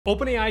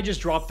OpenAI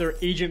just dropped their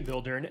agent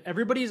builder and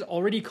everybody's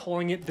already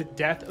calling it the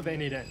death of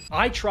N8N.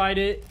 I tried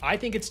it, I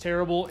think it's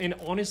terrible, and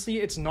honestly,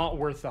 it's not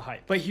worth the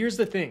hype. But here's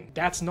the thing,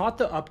 that's not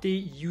the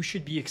update you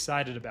should be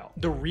excited about.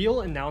 The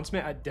real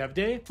announcement at Dev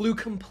Day flew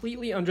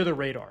completely under the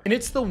radar. And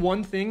it's the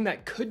one thing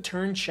that could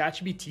turn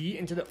ChatGPT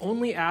into the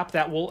only app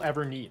that we'll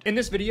ever need. In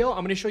this video,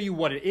 I'm gonna show you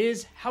what it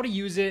is, how to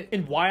use it,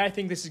 and why I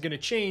think this is gonna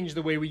change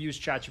the way we use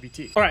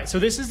ChatGPT. All right, so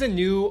this is the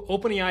new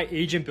OpenAI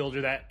agent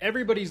builder that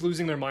everybody's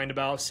losing their mind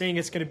about, saying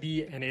it's gonna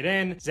be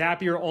N8N,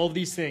 Zapier, all of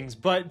these things,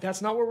 but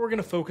that's not what we're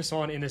gonna focus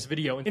on in this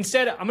video.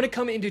 Instead, I'm gonna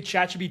come into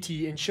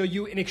ChatGPT and show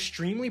you an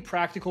extremely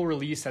practical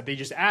release that they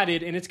just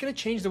added, and it's gonna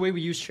change the way we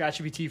use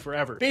ChatGPT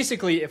forever.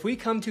 Basically, if we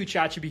come to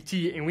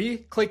ChatGPT and we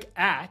click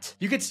at,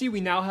 you can see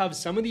we now have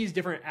some of these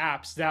different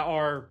apps that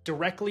are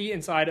directly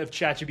inside of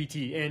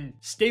ChatGPT, and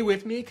stay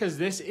with me because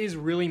this is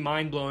really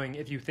mind-blowing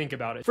if you think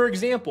about it. For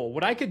example,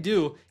 what I could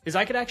do is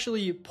I could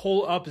actually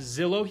pull up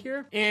Zillow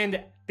here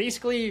and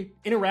basically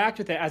interact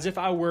with it as if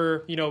I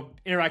were,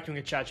 interacting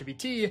with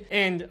ChatGPT,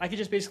 and I could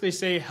just basically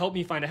say, help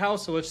me find a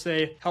house. So let's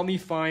say, help me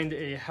find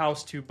a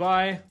house to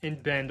buy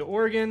in Bend,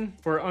 Oregon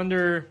for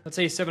under, let's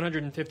say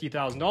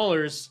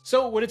 $750,000.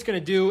 So what it's gonna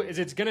do is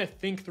it's gonna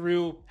think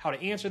through how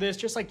to answer this,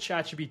 just like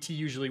ChatGPT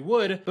usually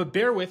would, but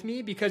bear with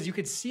me because you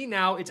could see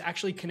now it's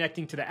actually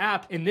connecting to the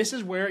app, and this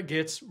is where it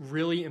gets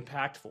really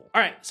impactful.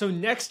 All right, so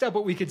next up,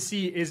 what we could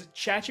see is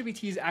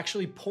ChatGPT is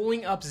actually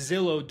pulling up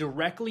Zillow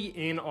directly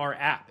in our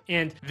app.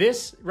 And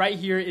this right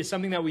here is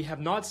something that we have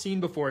not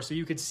seen before. So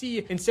you could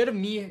see, instead of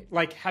me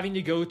having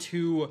to go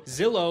to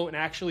Zillow and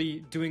actually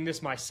doing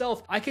this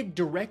myself, I could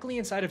directly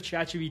inside of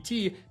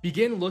ChatGPT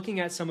begin looking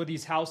at some of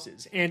these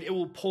houses, and it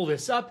will pull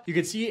this up. You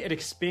can see it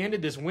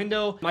expanded this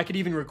window. I could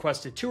even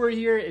request a tour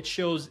here. It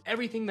shows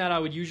everything that I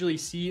would usually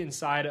see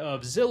inside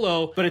of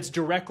Zillow, but it's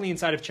directly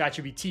inside of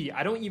ChatGPT.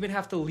 I don't even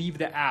have to leave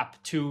the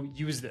app to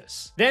use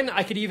this. Then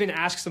I could even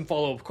ask some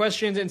follow-up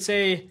questions and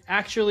say,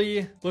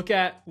 actually look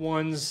at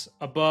ones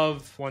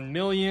above 1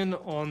 million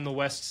on the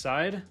west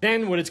side.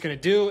 Then what it's going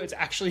to do, it's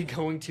actually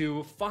going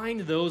to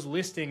find those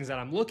listings that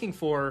I'm looking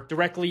for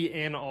directly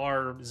in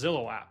our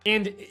Zillow app.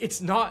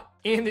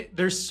 And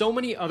there's so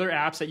many other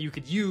apps that you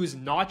could use,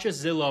 not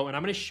just Zillow, and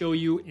I'm gonna show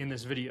you in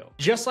this video.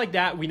 Just like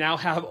that, we now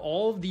have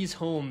all of these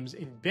homes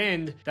in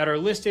Bend that are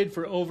listed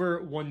for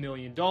over $1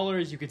 million.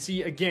 You could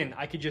see, again,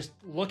 I could just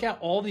look at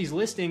all these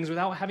listings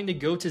without having to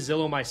go to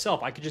Zillow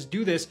myself. I could just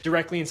do this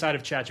directly inside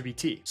of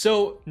ChatGPT.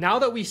 So now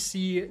that we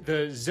see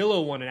the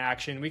Zillow one in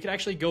action, we could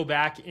actually go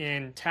back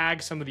and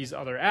tag some of these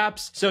other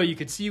apps. So you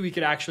could see we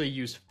could actually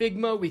use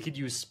Figma, we could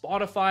use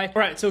Spotify.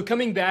 All right, so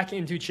coming back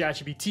into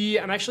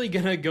ChatGPT, I'm actually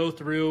gonna go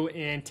through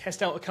and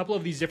test out a couple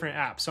of these different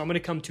apps. So I'm gonna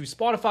come to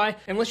Spotify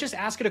and let's just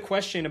ask it a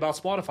question about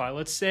Spotify.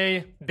 Let's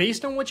say,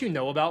 based on what you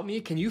know about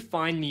me, can you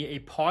find me a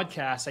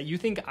podcast that you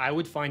think I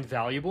would find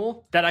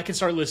valuable that I could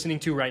start listening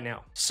to right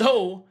now?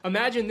 So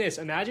imagine this,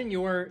 imagine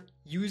you're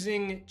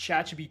using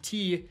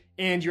ChatGPT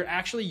and you're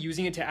actually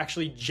using it to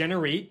actually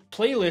generate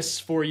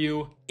playlists for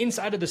you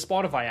inside of the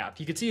Spotify app.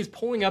 You can see it's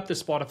pulling up the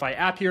Spotify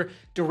app here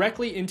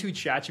directly into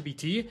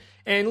ChatGPT.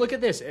 And look at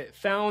this, it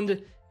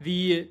found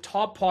the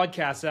top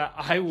podcasts that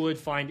I would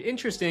find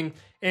interesting.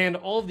 And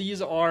all of these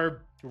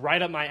are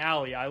right up my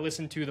alley. I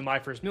listen to the My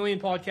First Million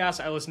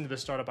podcast. I listen to the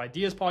Startup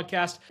Ideas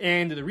podcast.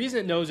 And the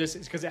reason it knows this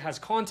is because it has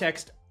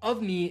context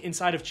of me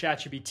inside of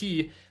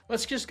ChatGPT.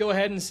 Let's just go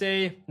ahead and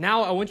say,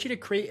 now I want you to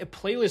create a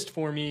playlist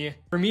for me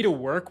to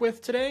work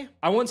with today.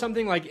 I want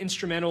something like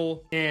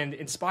instrumental and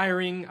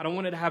inspiring. I don't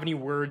want it to have any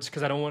words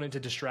because I don't want it to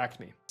distract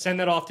me. Send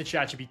that off to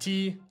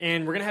ChatGPT,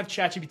 and we're gonna have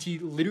ChatGPT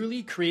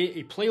literally create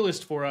a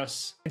playlist for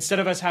us instead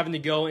of us having to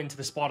go into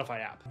the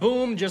Spotify app.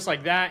 Boom, just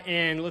like that.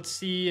 And let's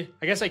see,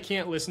 I guess I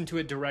can't listen to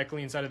it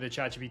directly inside of the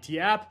ChatGPT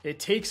app. It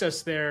takes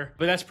us there,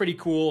 but that's pretty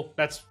cool.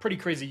 That's pretty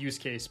crazy use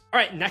case. All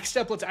right, next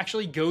up, let's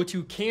actually go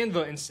to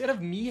Canva. Instead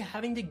of me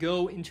having to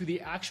go into the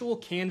actual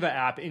Canva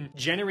app and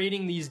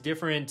generating these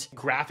different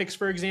graphics,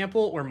 for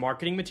example, or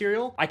marketing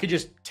material, I could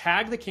just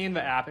tag the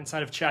Canva app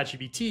inside of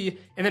ChatGPT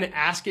and then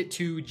ask it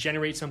to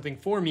generate something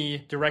for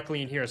me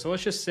directly in here. So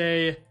let's just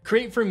say,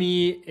 create for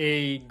me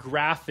a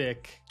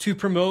graphic to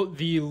promote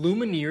the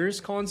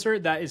Lumineers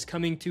concert that is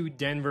coming to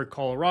Denver,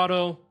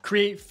 Colorado.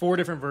 Create 4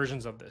 different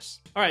versions of this.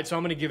 All right, so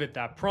I'm gonna give it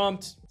that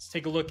prompt. Let's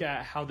take a look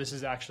at how this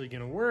is actually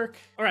gonna work.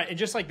 All right, and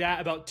just like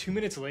that, about 2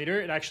 minutes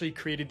later, it actually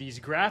created these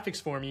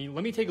graphics for me.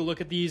 Let me take a look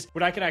at these.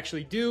 What I could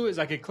actually do is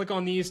I could click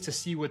on these to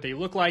see what they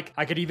look like.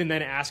 I could even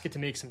then ask it to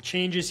make some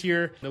changes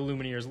here. The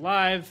Lumineers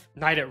live,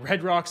 night at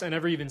Red Rocks. I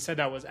never even said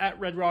that was at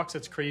Red Rocks.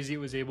 That's crazy. It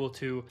was able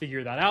to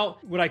figure that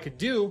out. What I could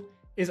do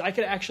is I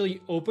could actually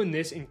open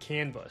this in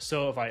Canva.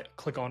 So if I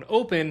click on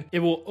open, it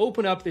will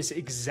open up this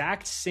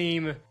exact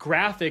same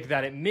graphic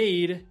that it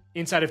made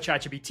inside of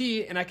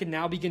ChatGPT, and I can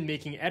now begin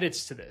making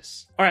edits to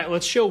this. All right,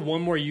 let's show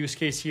one more use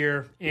case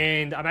here.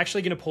 And I'm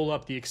actually gonna pull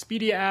up the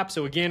Expedia app.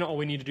 So again, all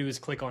we need to do is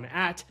click on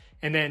at,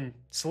 and then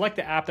select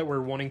the app that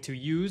we're wanting to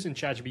use in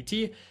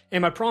ChatGPT.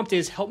 And my prompt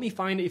is, help me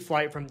find a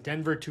flight from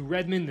Denver to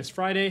Redmond this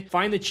Friday.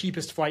 Find the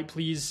cheapest flight,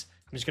 please.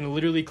 I'm just gonna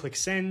literally click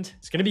send.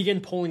 It's gonna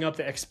begin pulling up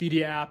the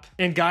Expedia app.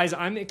 And guys,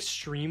 I'm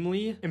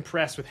extremely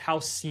impressed with how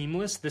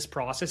seamless this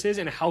process is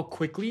and how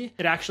quickly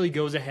it actually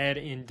goes ahead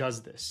and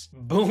does this.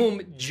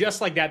 Boom, just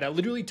like that. That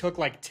literally took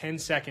like 10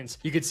 seconds.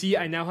 You could see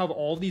I now have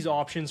all these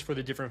options for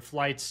the different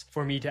flights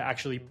for me to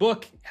actually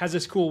book. It has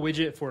this cool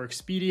widget for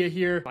Expedia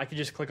here. I could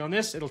just click on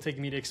this. It'll take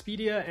me to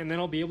Expedia and then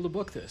I'll be able to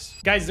book this.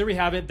 Guys, there we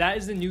have it. That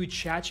is the new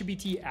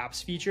ChatGPT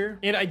Apps feature.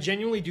 And I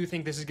genuinely do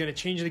think this is gonna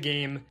change the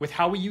game with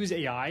how we use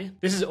AI.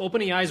 This is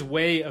OpenAI's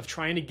way of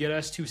trying to get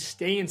us to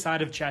stay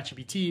inside of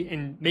ChatGPT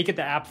and make it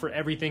the app for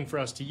everything for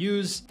us to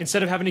use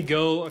instead of having to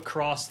go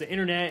across the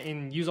internet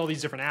and use all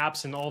these different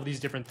apps and all of these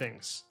different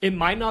things. It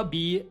might not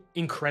be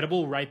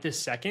incredible right this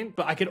second,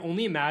 but I could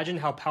only imagine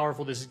how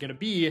powerful this is gonna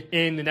be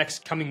in the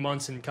next coming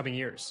months and coming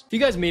years. If you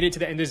guys made it to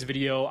the end of this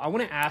video, I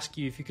wanna ask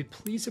you if you could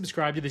please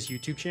subscribe to this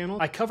YouTube channel.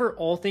 I cover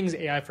all things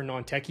AI for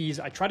non-techies.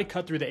 I try to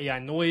cut through the AI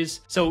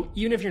noise. So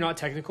even if you're not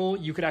technical,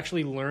 you could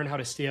actually learn how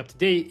to stay up to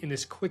date in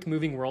this quick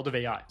moving world of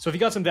AI. So if you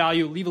got some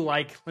value, leave a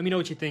like, let me know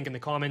what you think in the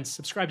comments,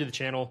 subscribe to the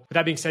channel. With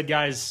that being said,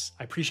 guys,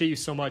 I appreciate you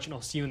so much and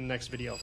I'll see you in the next video.